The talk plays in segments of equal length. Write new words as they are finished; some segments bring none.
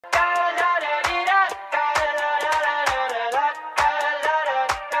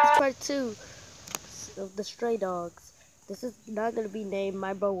Part 2 of the Stray Dogs. This is not going to be named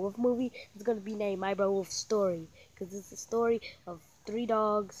MyBroWolf movie. It's going to be named MyBroWolf story. Because it's a story of 3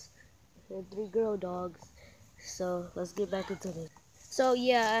 dogs and 3 girl dogs. So let's get back into this. So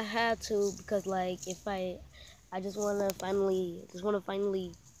yeah, I had to because like if I just want to finally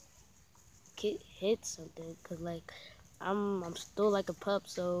hit something because like I'm still like a pup,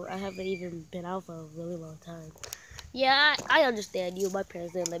 so I haven't even been out for a really long time. Yeah, I understand you. My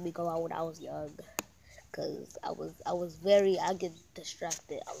parents didn't let me go out when I was young, cause I get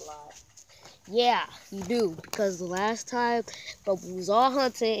distracted a lot. Yeah, you do, because the last time, but we was all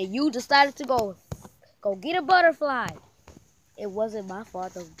hunting and you decided to go get a butterfly. It wasn't my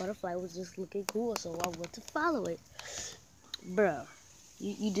fault. The butterfly was just looking cool, so I went to follow it. Bruh,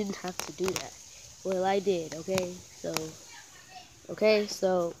 you didn't have to do that. Well, I did.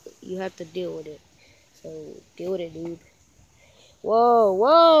 So you have to deal with it. So deal with it, dude. Whoa,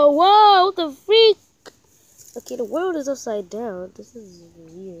 whoa, whoa, what the freak? Okay, the world is upside down. This is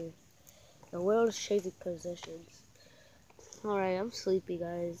weird. The world is changing positions. Alright, I'm sleepy,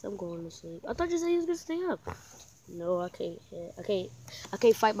 guys. I'm going to sleep. I thought you said you was gonna stay up. No, I can't. I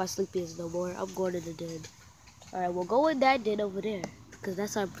can't fight my sleepiness no more. I'm going to the den. Alright, we'll go in that den over there. Because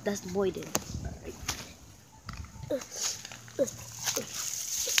that's the boy den. Alright.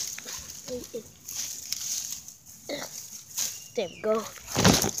 There we go.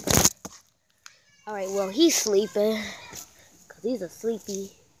 Alright, well, he's sleeping. Because he's a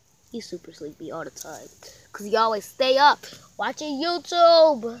sleepy. He's super sleepy all the time. Because he always stay up watching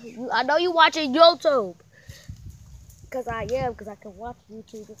YouTube. I know you watching YouTube. Because I am. Because I can watch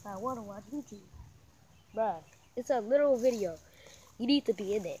YouTube if I want to watch YouTube. Bruh, it's a little video. You need to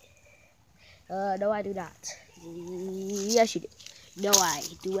be in it. No, I do not. Yes, you do. No, I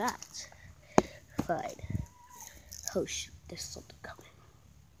do not. Fine. Oh, shoot. There's something coming.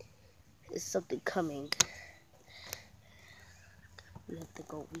 There's something coming. We have to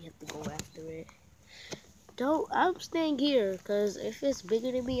go after it. I'm staying here, because if it's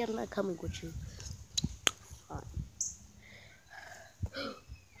bigger than me, I'm not coming with you. Fine.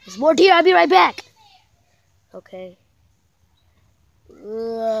 There's more deer, I'll be right back. Okay.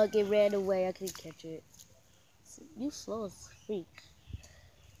 Get ran away, I couldn't catch it. You slow as freak.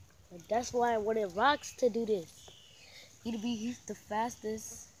 And that's why I wanted Rocks to do this. He's the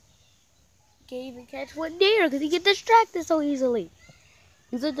fastest. Can't even catch one deer, because he gets distracted so easily.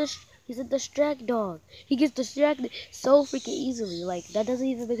 He's a distract dog. He gets distracted so freaking easily. Like, that doesn't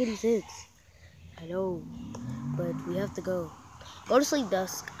even make any sense. I know, but we have to go. Go to sleep,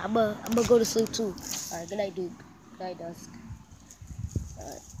 Dusk. I'm gonna go to sleep too. Alright, good night, Duke. Good night, Dusk.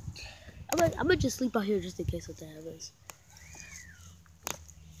 Alright. I'm gonna just sleep out here just in case something happens.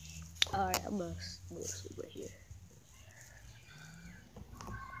 Alright, I'm gonna sleep right here.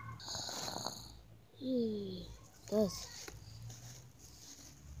 Dusk.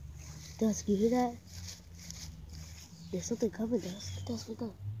 Dusk, you hear that? There's something coming, Dusk. Dusk, wake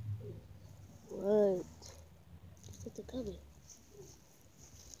up. What? There's something coming.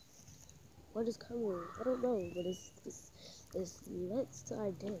 What is coming? I don't know, but it's next to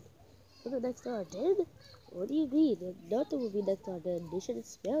our den. Is it next to our den? What do you mean? Nothing will be next to our den. They should have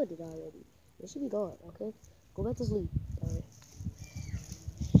smelled it already. They should be gone, okay? Go back to sleep. Alright.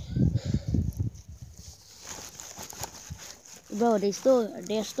 Bro, they're still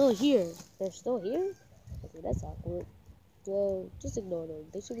here. They're still here? Okay, that's awkward. Just ignore them.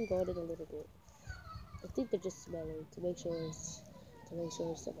 They should be gone in a little bit. I think they're just smelling to make sure somebody's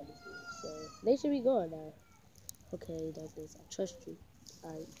here. So they should be gone now. Okay, darkness, I trust you.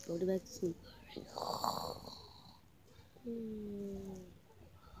 Alright, go to back to sleep.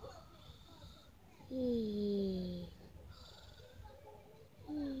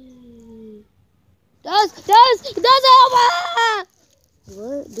 Dusk, help me!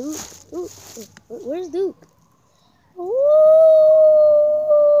 What, Duke? Where's Duke? Ooh.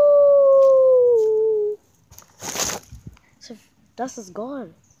 So Dust is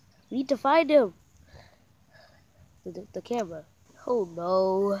gone. We need to find him. The camera. Oh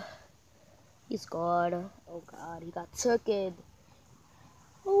no. He's gone. Oh god, he got taken.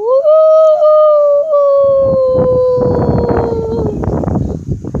 Woo!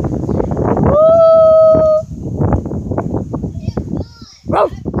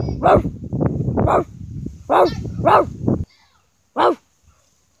 Ruff, ruff, ruff, ruff, ruff, ruff,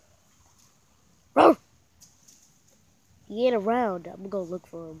 ruff. He ain't around. I'm gonna look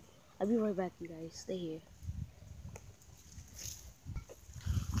for him. I'll be right back, you guys. Stay here.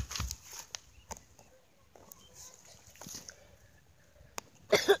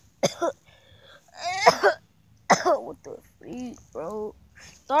 through a freak, bro.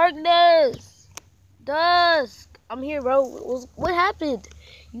 Darkness! Dusk! I'm here, bro. What happened?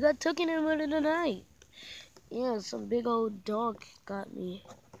 You got took in the middle of the night. Yeah, some big old dog got me.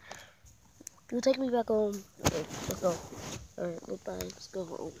 You take me back home. Okay, let's go. Alright, goodbye. Let's go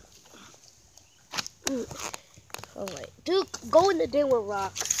home. Alright. Dude, go in the den with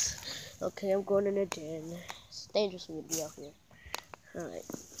rocks. Okay, I'm going in the den. It's dangerous for me to be out here. Alright,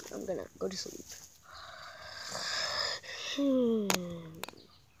 I'm gonna go to sleep.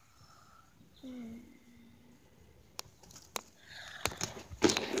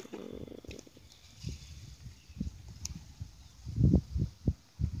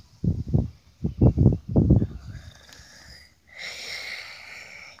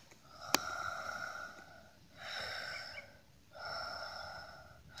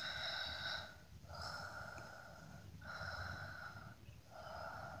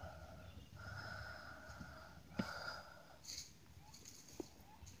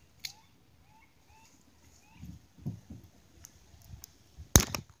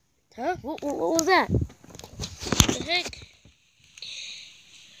 Huh? What was that? What the heck?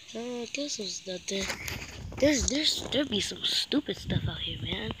 I guess it's nothing. There be some stupid stuff out here,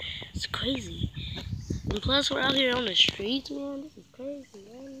 man. It's crazy. And plus, we're out here on the streets, man. This is crazy,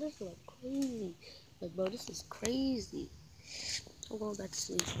 man. This is like crazy. Like, bro, this is crazy. I'm going back to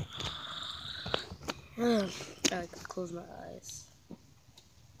sleep. I can close my eyes.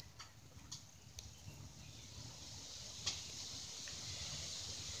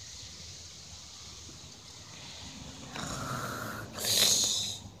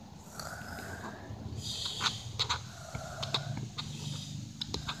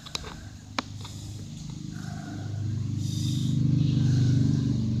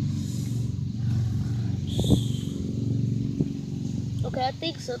 Okay, I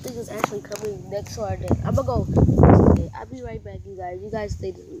think something is actually coming next to our day. I'm gonna go. Okay, I'll be right back, you guys. You guys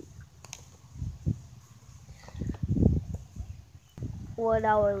stay tuned. 1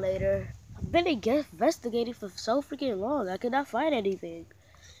 hour later. I've been investigating for so freaking long. I could not find anything.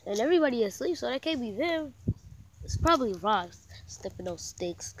 And everybody is asleep, so that can't be them. It's probably Rocks stepping on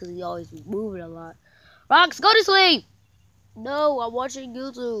sticks because he always be moving a lot. Rocks, go to sleep! No, I'm watching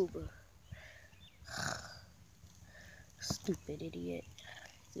YouTube. Stupid idiot.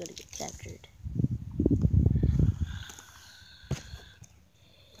 He's gonna get captured.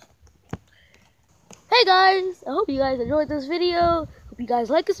 Hey guys! I hope you guys enjoyed this video. Hope you guys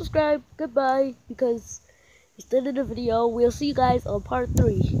like and subscribe. Goodbye, because it's the end of the video. We'll see you guys on part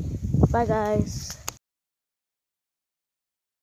 3. Bye guys.